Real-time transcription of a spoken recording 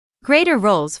Greater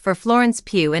roles for Florence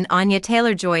Pugh and Anya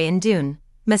Taylor-Joy in Dune.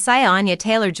 Messiah Anya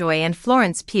Taylor-Joy and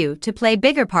Florence Pugh to play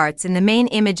bigger parts in the main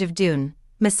image of Dune.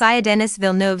 Messiah Denis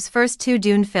Villeneuve's first two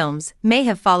Dune films may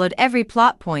have followed every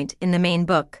plot point in the main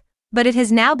book, but it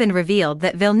has now been revealed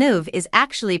that Villeneuve is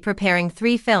actually preparing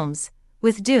 3 films,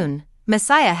 with Dune,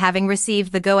 Messiah having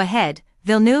received the go-ahead.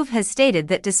 Villeneuve has stated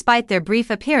that despite their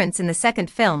brief appearance in the second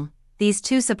film, these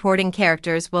 2 supporting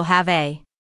characters will have a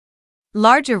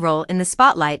larger role in the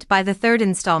spotlight by the third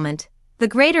installment. The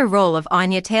greater role of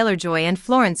Anya Taylor-Joy and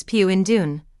Florence Pugh in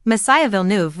Dune. Messiah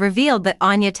Villeneuve revealed that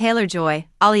Anya Taylor-Joy,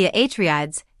 Alia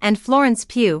Atreides, and Florence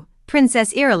Pugh,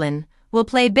 Princess Irulan, will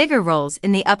play bigger roles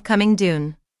in the upcoming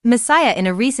Dune Messiah in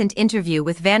a recent interview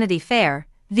with Vanity Fair,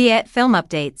 via Film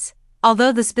Updates,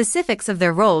 although the specifics of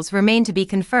their roles remain to be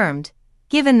confirmed,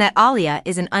 given that Alia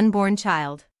is an unborn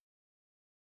child.